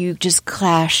you just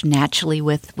clash naturally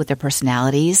with their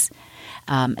personalities.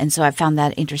 And so I found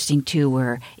that interesting too,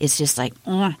 where it's just like,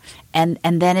 and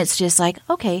then it's just like,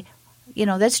 okay,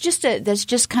 that's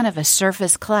just kind of a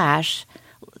surface clash.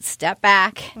 Step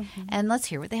back and let's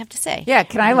hear what they have to say. Yeah,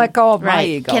 can I let go of my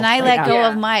ego? Can I let go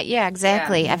of my? Yeah,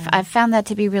 exactly. Yeah. I've found that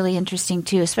to be really interesting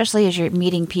too, especially as you're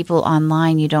meeting people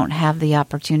online. You don't have the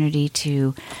opportunity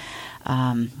to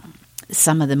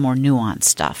some of the more nuanced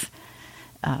stuff.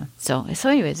 So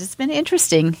anyways, it's been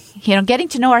interesting, getting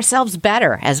to know ourselves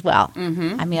better as well. I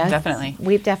mean, definitely.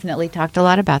 We've definitely talked a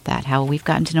lot about that, how we've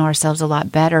gotten to know ourselves a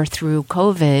lot better through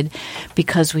COVID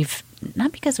because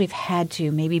not because we've had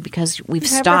to, maybe because we've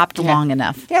stopped long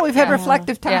enough. Yeah, we've had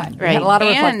reflective time. Yeah, right. We had a lot of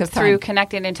and reflective time. through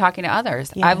connecting and talking to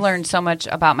others. Yes. I've learned so much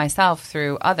about myself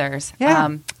through others.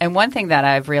 Yeah. And one thing that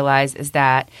I've realized is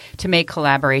that to make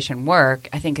collaboration work,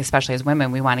 I think especially as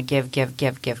women, we want to give,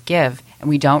 and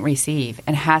we don't receive.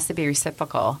 And it has to be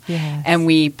reciprocal. Yes. And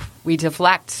we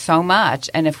deflect so much.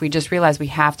 And if we just realize we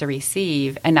have to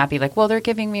receive and not be like, well, they're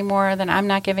giving me more than I'm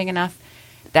not giving enough,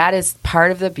 that is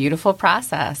part of the beautiful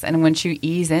process. And once you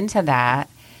ease into that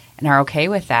and are okay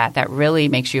with that, that really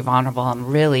makes you vulnerable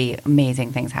and really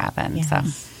amazing things happen. Yes. So,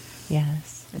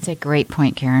 Yes. That's a great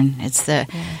point, Karen. It's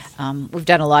we've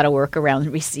done a lot of work around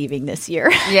receiving this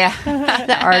year. yeah.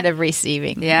 The art of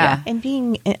receiving. Yeah. And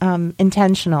being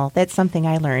intentional, that's something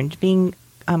I learned. Being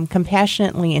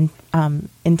compassionately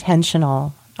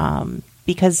intentional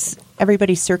because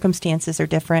everybody's circumstances are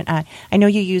different. I know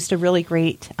you used a really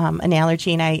great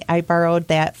analogy, and I borrowed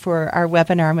that for our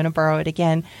webinar. I'm going to borrow it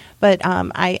again. But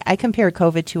I compare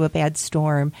COVID to a bad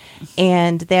storm,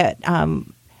 and that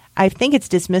I think it's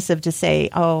dismissive to say,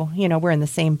 we're in the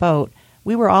same boat.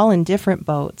 We were all in different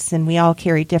boats, and we all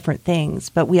carried different things,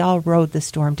 but we all rode the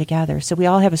storm together. So we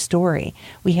all have a story.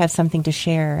 We have something to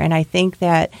share. And I think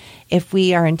that if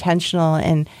we are intentional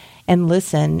and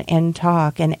listen and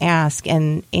talk and ask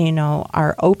and,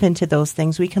 are open to those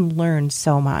things, we can learn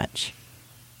so much.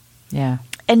 Yeah.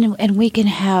 And we can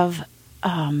have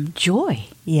joy,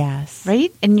 Yes.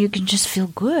 right? And you can just feel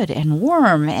good and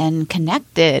warm and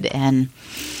connected. And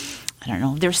I don't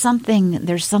know, there's something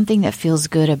that feels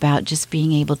good about just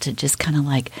being able to just kind of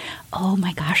like, oh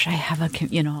my gosh, I have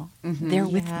they're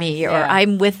with me, or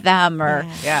I'm with them, or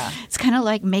it's kind of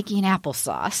like making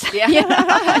applesauce. Yeah.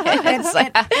 It's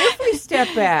like, If we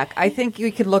step back, I think we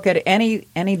could look at any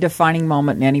defining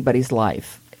moment in anybody's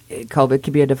life. COVID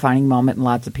could be a defining moment in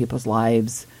lots of people's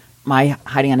lives. My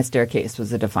hiding on a staircase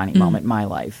was a defining moment in my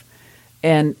life.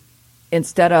 And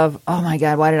instead of, oh my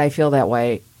God, why did I feel that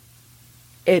way?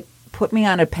 it put me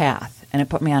on a path and it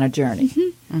put me on a journey.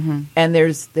 And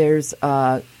there's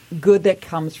good that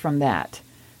comes from that.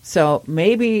 So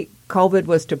maybe COVID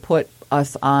was to put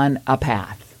us on a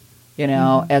path,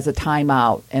 as a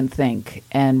timeout and think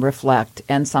and reflect.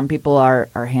 And some people are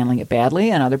handling it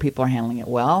badly and other people are handling it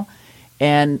well.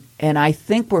 And I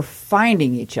think we're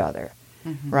finding each other,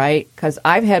 right? Because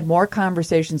I've had more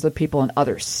conversations with people in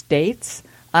other states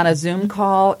on a Zoom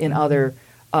call, in other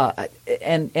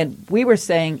and we were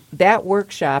saying that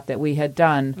workshop that we had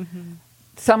done,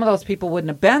 some of those people wouldn't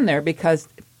have been there because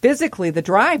physically the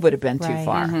drive would have been too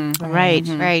far. Right.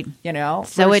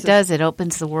 So it does. It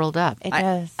opens the world up. It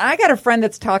does. I got a friend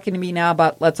that's talking to me now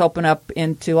about let's open up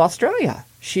into Australia.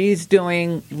 She's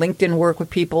doing LinkedIn work with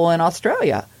people in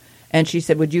Australia. And she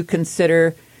said, would you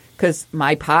consider, because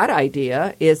my pod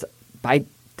idea is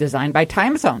designed by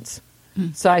time zones.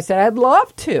 So I said, I'd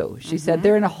love to. She said,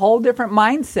 they're in a whole different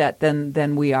mindset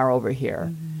than we are over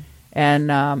here.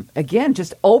 And again,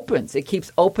 just opens. It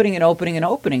keeps opening and opening and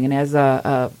opening. And as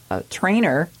a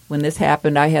trainer, when this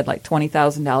happened, I had like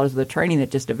 $20,000 of the training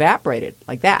that just evaporated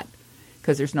like that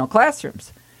because there's no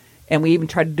classrooms. And we even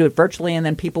tried to do it virtually, and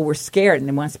then people were scared and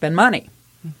they want to spend money,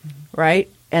 right?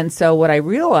 And so what I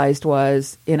realized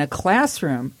was in a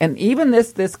classroom, and even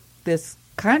this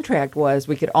contract was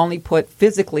we could only put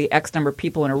physically X number of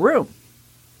people in a room.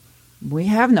 We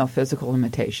have no physical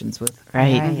limitations with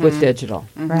digital.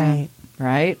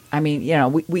 Right? I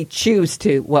mean, we choose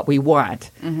to what we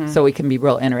want so we can be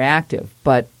real interactive.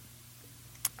 But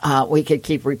we could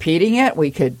keep repeating it. We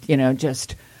could,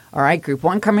 just, all right, group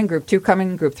 1 come in, group 2 come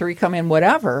in, group 3 come in,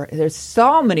 whatever. There's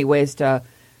so many ways to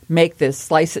make this,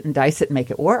 slice it and dice it and make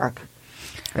it work.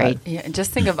 Right. Yeah,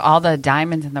 just think of all the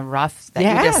diamonds in the rough that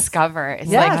you discover.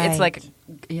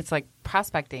 It's like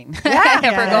prospecting for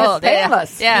gold. Yeah.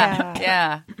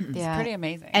 It's pretty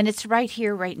amazing. And it's right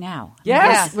here, right now.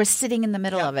 Yes. We're sitting in the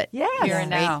middle of it. Yes. Here and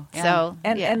now. Yeah. So,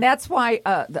 and that's why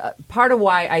part of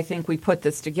why I think we put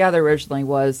this together originally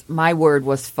was my word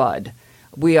was FUD.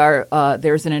 We are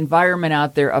there's an environment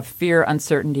out there of fear,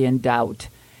 uncertainty, and doubt.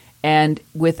 And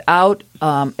without,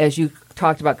 as you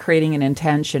talked about creating an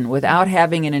intention, without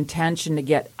having an intention to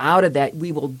get out of that,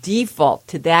 we will default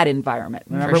to that environment.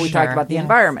 Remember, we talked about the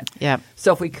environment. Yeah.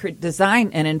 So if we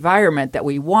design an environment that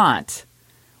we want,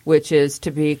 which is to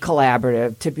be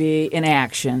collaborative, to be in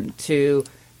action, to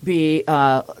be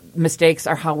mistakes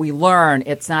are how we learn.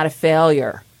 It's not a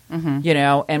failure,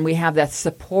 and we have that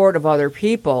support of other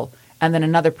people, and then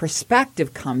another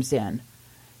perspective comes in,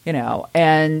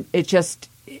 and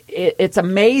it's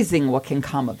amazing what can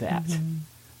come of that.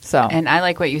 So, and I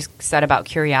like what you said about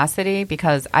curiosity,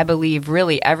 because I believe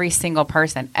really every single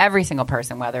person,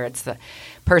 whether it's the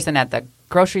person at the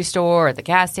grocery store or the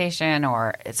gas station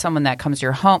or it's someone that comes to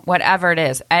your home, whatever it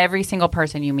is, every single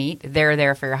person you meet, they're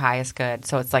there for your highest good.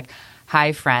 So it's like,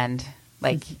 hi, friend,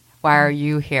 like, why are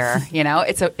you here?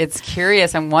 It's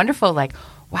curious and wonderful, like,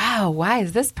 wow, why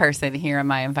is this person here in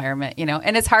my environment?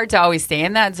 And it's hard to always stay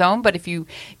in that zone, but if you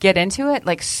get into it,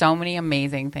 like so many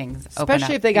amazing things open up.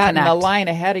 Especially if they got in the line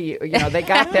ahead of you. They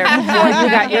got there before you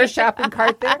got your shopping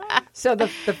cart there. So the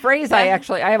phrase I have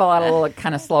a lot of little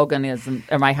kind of sloganism,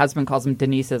 or my husband calls them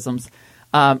Deniseisms.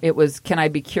 It was, can I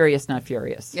be curious, not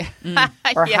furious? Yeah.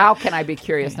 Or how can I be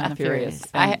curious, not furious?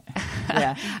 I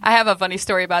have a funny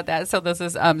story about that. So this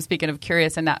is, speaking of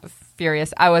curious and not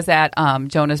furious, I was at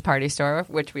Jonah's Party Store,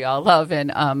 which we all love in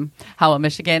Howell,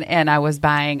 Michigan, and I was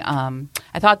buying,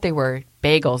 I thought they were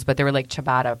bagels, but they were like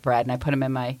ciabatta bread, and I put them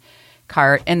in my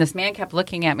cart, and this man kept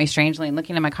looking at me strangely and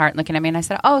looking at my cart and looking at me, and I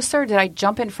said, oh, sir, did I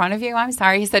jump in front of you? I'm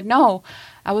sorry. He said, no,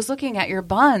 I was looking at your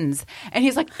buns. And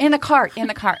he's like, in the cart.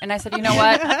 And I said, you know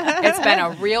what? It's been a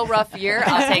real rough year.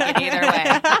 I'll take it either way.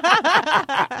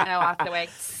 And I walked away.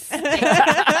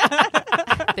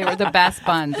 They were the best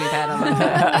buns we've had on the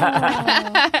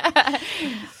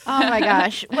Oh my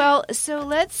gosh. Well, so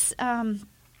let's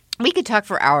we could talk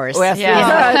for hours. Well,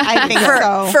 I think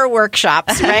for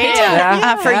workshops,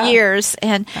 right? For years.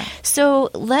 And so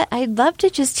I'd love to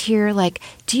just hear, like,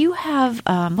 do you have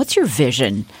what's your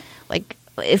vision? Like,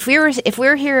 if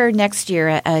we're here next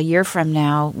year, a year from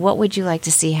now, what would you like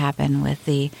to see happen with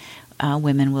the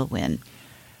Women Will Win?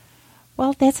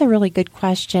 Well, that's a really good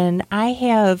question. I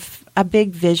have a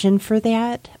big vision for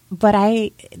that, but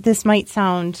this might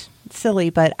sound silly,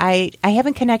 but I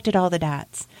haven't connected all the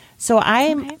dots. So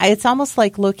it's almost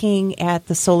like looking at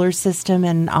the solar system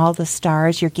and all the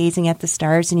stars. You're gazing at the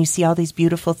stars and you see all these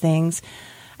beautiful things.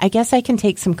 I guess I can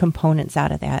take some components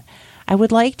out of that. I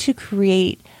would like to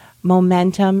create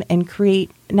momentum and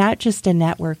create not just a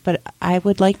network, but I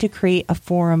would like to create a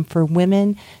forum for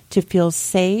women to feel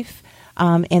safe,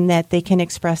 and that they can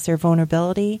express their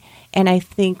vulnerability. And I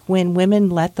think when women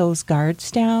let those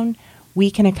guards down, we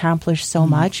can accomplish so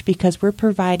much because we're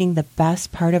providing the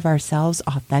best part of ourselves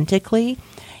authentically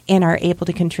and are able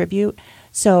to contribute.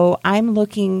 So I'm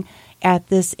looking at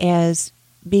this as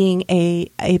being a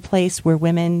place where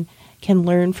women can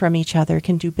learn from each other,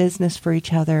 can do business for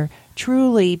each other,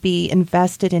 truly be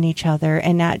invested in each other,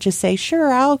 and not just say,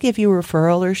 sure, I'll give you a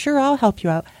referral, or sure, I'll help you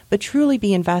out, but truly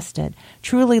be invested,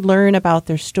 truly learn about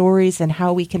their stories and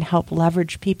how we can help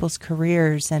leverage people's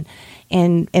careers and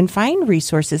find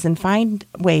resources and find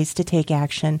ways to take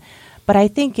action. But I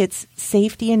think it's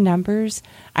safety in numbers.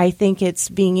 I think it's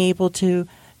being able to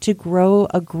grow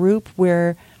a group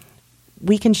where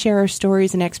we can share our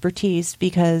stories and expertise,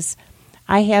 because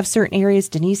I have certain areas,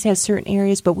 Denise has certain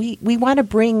areas, but we want to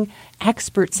bring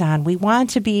experts on. We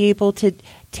want to be able to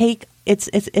take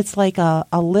it's like a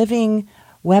living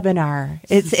webinar.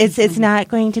 It's not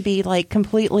going to be like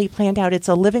completely planned out. It's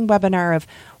a living webinar of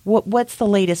what's the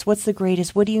latest, what's the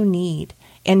greatest, what do you need,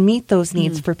 and meet those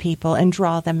needs for people and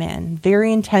draw them in.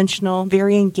 Very intentional,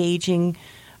 very engaging,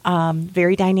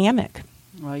 very dynamic.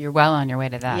 Well, you're well on your way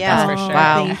to that. Yeah. That's for sure.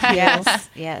 Wow. Yes.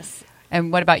 Yes.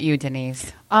 And what about you,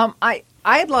 Denise?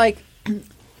 I'd like,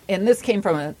 and this came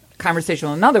from a conversation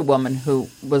with another woman who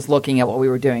was looking at what we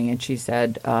were doing, and she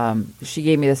said, she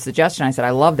gave me this suggestion. I said,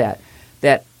 I love that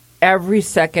every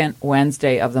second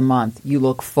Wednesday of the month you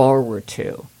look forward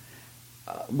to.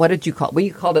 What did you call it? We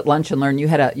called it Lunch and Learn. You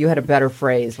had a better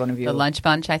phrase, one of you. The lunch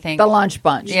bunch, I think. The lunch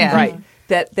bunch, Yeah. right.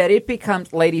 That it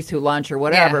becomes ladies who lunch or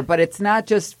whatever, Yeah. but it's not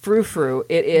just frou-frou.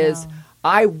 It is,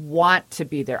 I want to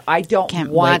be there. I don't Can't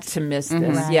want wait. to miss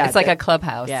this. Right. Yeah, It's like that- a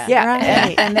clubhouse. Yeah,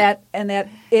 Right. and that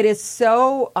it is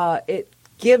so. It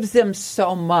gives them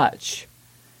so much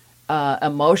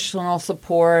emotional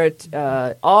support,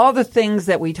 all the things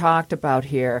that we talked about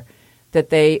here, that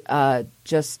they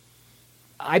just.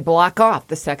 I block off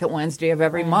the second Wednesday of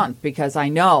every month because I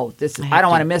know this. I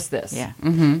don't want to miss this. Yeah.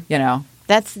 You know.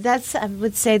 That's I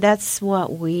would say that's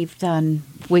what we've done.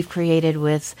 We've created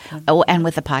with and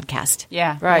with the podcast.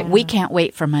 Yeah. Right. We can't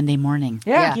wait for Monday morning.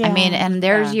 Yeah. Yeah. I mean, and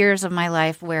there's years of my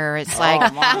life where it's like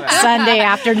Sunday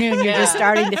afternoon, you're just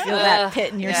starting to feel that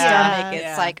pit in your stomach.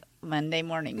 It's like Monday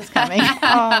morning is coming.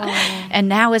 And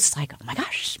now it's like, oh my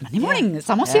gosh, Monday morning, it's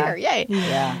almost here. Yay.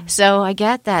 Yeah. So I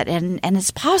get that. And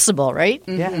it's possible, right?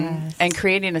 Yeah. And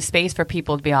creating a space for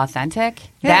people to be authentic,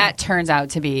 that turns out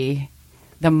to be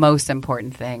the most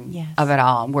important thing Yes. of it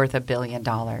all, worth $1 billion.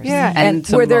 Yeah, and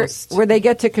so where they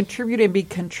get to contribute and be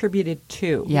contributed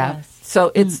to. Yeah. Yes.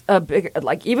 So it's a big,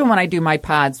 like even when I do my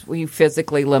pods, we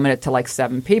physically limit it to like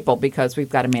 7 people because we've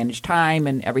got to manage time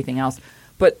and everything else.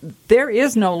 But there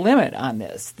is no limit on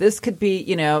this. This could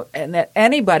be, and that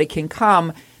anybody can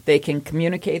come, they can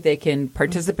communicate, they can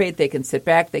participate, they can sit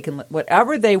back, they can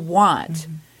whatever they want,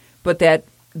 but that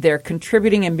they're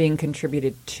contributing and being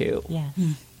contributed to. Yes.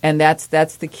 And that's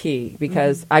the key,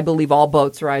 because I believe all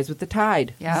boats rise with the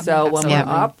tide. Yeah, So when we're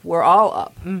absolutely. up, we're all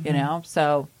up,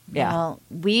 So, yeah. Well,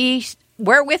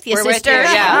 we're with you, We're with sister. you.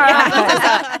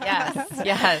 Yeah.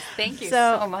 Yes. Thank you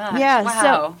so much. Yeah.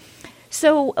 Wow.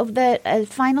 So the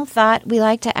final thought we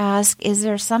like to ask, is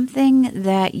there something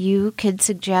that you could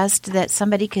suggest that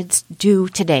somebody could do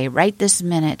today, right this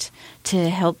minute, to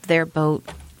help their boat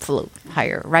float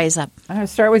higher, rise up? I'm going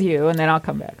to start with you, and then I'll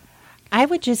come back. I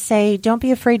would just say, don't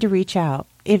be afraid to reach out.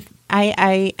 If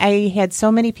I had so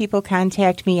many people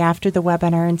contact me after the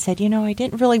webinar and said, I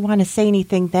didn't really want to say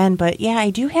anything then, but yeah, I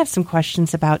do have some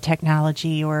questions about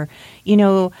technology, or,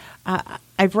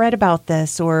 I've read about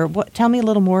this, or tell me a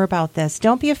little more about this.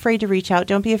 Don't be afraid to reach out.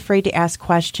 Don't be afraid to ask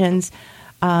questions.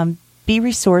 Be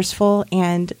resourceful,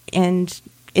 and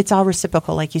it's all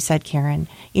reciprocal, like you said, Karen.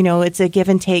 It's a give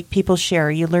and take. People share.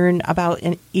 You learn about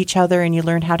each other, and you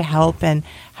learn how to help and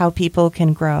how people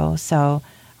can grow. So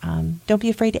don't be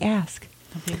afraid to ask.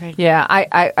 Don't be afraid. Yeah,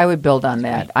 I would build on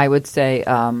that. I would say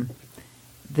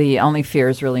the only fear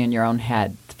is really in your own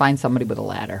head. Find somebody with a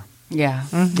ladder. Yeah.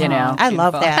 I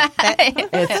love that.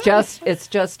 It's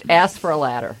just ask for a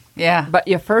ladder. Yeah. But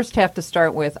you first have to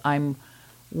start with, I'm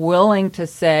willing to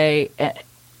say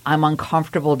I'm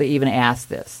uncomfortable to even ask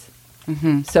this.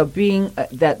 Mm-hmm. So being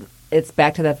that, it's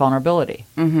back to that vulnerability.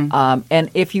 Mm-hmm. And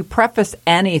if you preface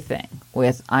anything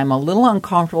with, I'm a little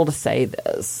uncomfortable to say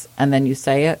this, and then you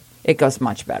say it, it goes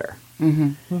much better.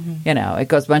 Mm-hmm. Mm-hmm. It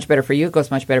goes much better for you. It goes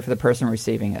much better for the person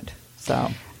receiving it. So.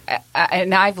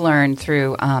 And I've learned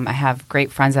through, I have great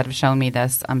friends that have shown me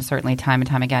this, certainly time and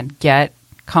time again, get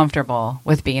comfortable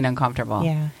with being uncomfortable.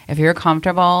 Yeah. If you're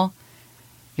comfortable,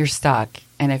 you're stuck.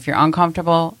 And if you're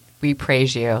uncomfortable, we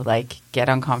praise you. Like, get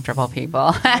uncomfortable,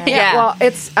 people. Well,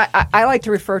 it's I like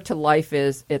to refer to life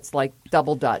as it's like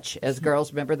double Dutch. As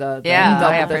girls, remember the double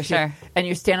Dutch? For sure. And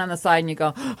you stand on the side and you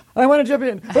go, I want to jump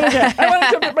in, but I can't. I want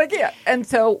to jump in, but I can't. And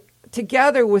so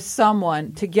together with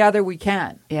someone, together we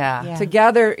can. Yeah.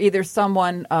 Together, either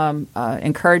someone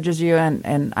encourages you,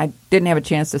 and I didn't have a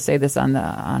chance to say this on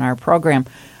our program.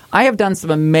 I have done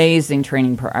some amazing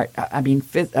training.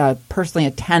 Personally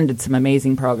attended some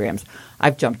amazing programs.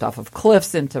 I've jumped off of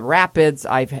cliffs into rapids.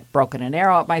 I've broken an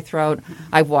arrow up my throat.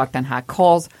 I've walked on hot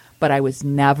coals, but I was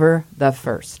never the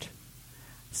first.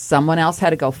 Someone else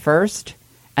had to go first,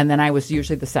 and then I was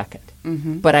usually the second.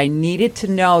 Mm-hmm. But I needed to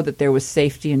know that there was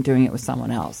safety in doing it with someone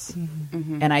else.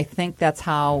 Mm-hmm. And I think that's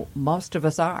how most of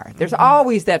us are. There's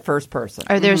always that first person.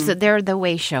 Or they're the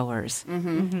way showers.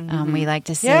 Mm-hmm. We like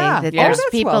to say that Yeah. there's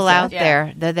that's people well said. out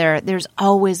there that there's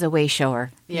always a way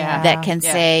shower that can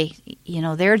say,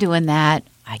 they're doing that.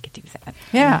 I could do that.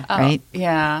 Yeah. Right?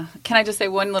 Yeah. Can I just say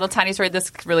one little tiny story?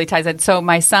 This really ties in. So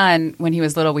my son, when he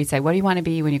was little, we'd say, what do you want to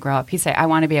be when you grow up? He'd say, I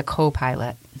want to be a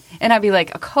co-pilot. And I'd be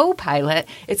like, a co-pilot?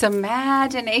 It's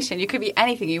imagination. You could be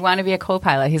anything. You want to be a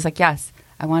co-pilot. He's like, yes,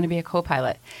 I want to be a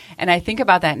co-pilot. And I think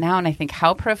about that now, and I think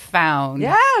how profound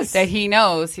that he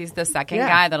knows he's the second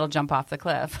guy that'll jump off the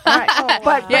cliff.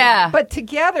 Right. But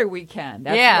together we can.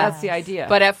 That's the idea.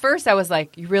 But at first I was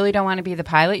like, you really don't want to be the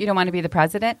pilot? You don't want to be the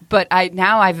president? But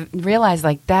now I've realized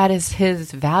like that is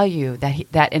his value,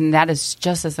 and that is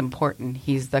just as important.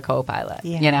 He's the co-pilot,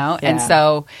 And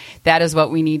so that is what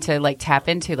we need to like tap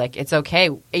into. Like, it's okay.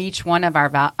 Each one of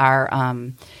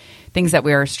our things that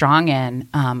we are strong in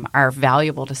are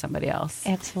valuable to somebody else.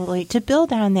 Absolutely. To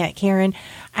build on that, Karen,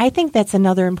 I think that's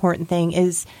another important thing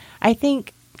is I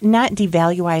think not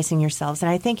devaluing yourselves.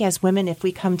 And I think as women, if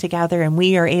we come together and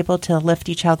we are able to lift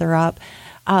each other up,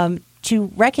 to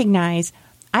recognize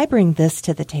I bring this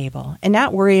to the table and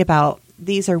not worry about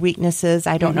these are weaknesses.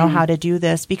 I don't know how to do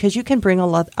this, because you can bring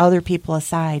other people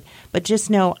aside, but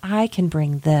just know I can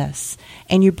bring this,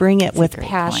 and you bring it with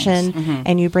passion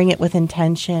and you bring it with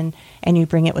intention and you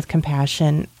bring it with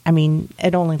compassion. I mean,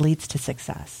 it only leads to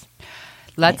success.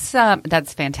 That's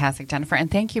fantastic, Jennifer.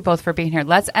 And thank you both for being here.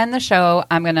 Let's end the show.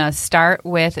 I'm going to start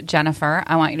with Jennifer.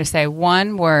 I want you to say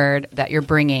one word that you're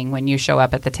bringing when you show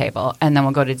up at the table, and then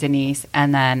we'll go to Denise,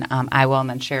 and then I will, and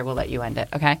then Sherry will let you end it.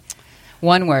 Okay?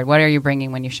 One word. What are you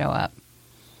bringing when you show up?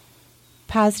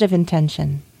 Positive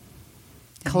intention.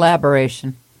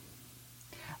 Collaboration.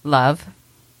 Love.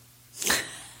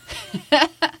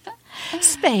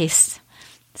 Space.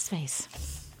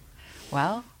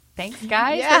 Well, thanks,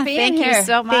 guys, Yeah, for being thank here. you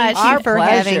so much. Thank you for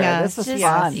having pleasure. us. This was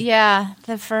fun. Yeah,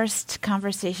 the first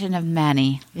conversation of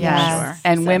many. Yes.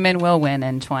 And women will win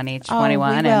in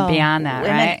 2021 and beyond that,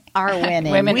 Women right? are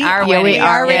winning. Women are Yeah, winning. we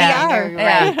already Yeah. are.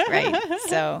 Yeah. Right.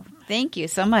 So thank you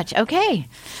so much. Okay.